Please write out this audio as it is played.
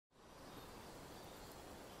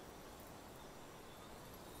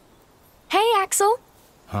Axel?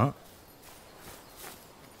 Huh?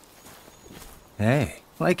 Hey,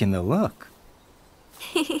 liking the look.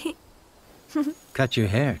 Cut your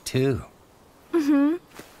hair, too. Mm-hmm.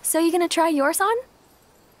 So you gonna try yours on?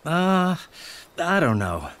 I don't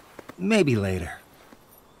know. Maybe later.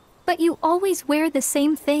 But you always wear the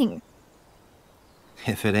same thing.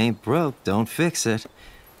 If it ain't broke, don't fix it.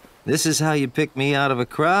 This is how you pick me out of a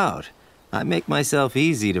crowd. I make myself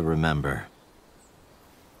easy to remember.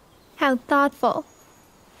 How thoughtful.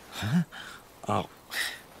 Huh? Oh,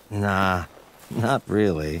 nah, not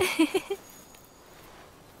really.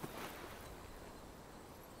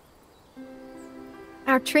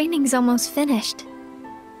 Our training's almost finished.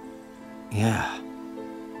 Yeah.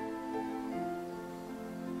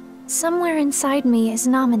 Somewhere inside me is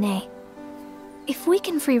Naminé. If we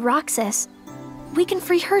can free Roxas, we can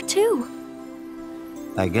free her too.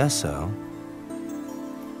 I guess so.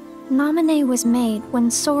 Naminé was made when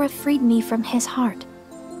Sora freed me from his heart.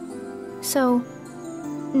 So,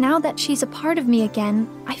 now that she's a part of me again,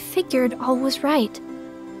 I figured all was right.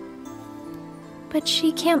 But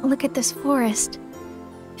she can't look at this forest,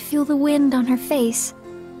 feel the wind on her face.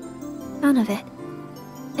 None of it.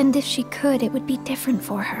 And if she could, it would be different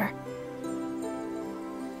for her.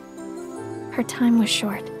 Her time was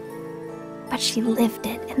short, but she lived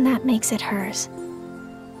it, and that makes it hers.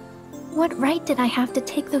 What right did I have to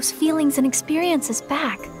take those feelings and experiences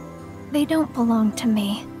back? They don't belong to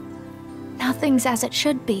me. Nothing's as it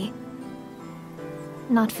should be.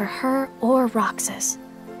 Not for her or Roxas.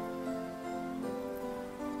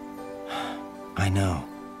 I know.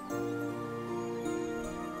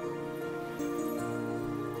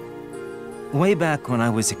 Way back when I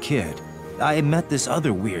was a kid, I met this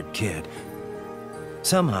other weird kid.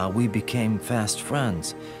 Somehow we became fast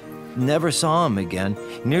friends. Never saw him again,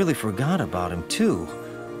 nearly forgot about him too.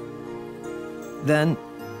 Then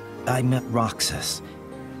I met Roxas.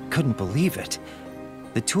 Couldn't believe it.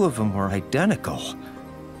 The two of them were identical.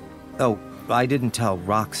 Oh, I didn't tell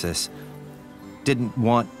Roxas. Didn't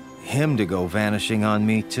want him to go vanishing on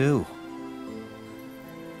me too.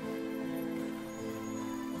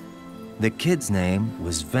 The kid's name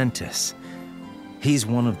was Ventus. He's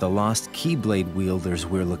one of the lost Keyblade wielders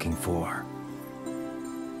we're looking for.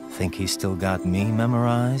 Think he's still got me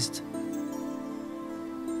memorized?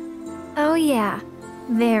 Oh yeah,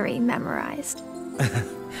 very memorized.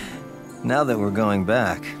 Now that we're going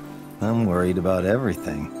back, I'm worried about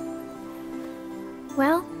everything.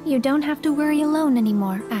 Well, you don't have to worry alone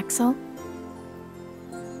anymore, Axel.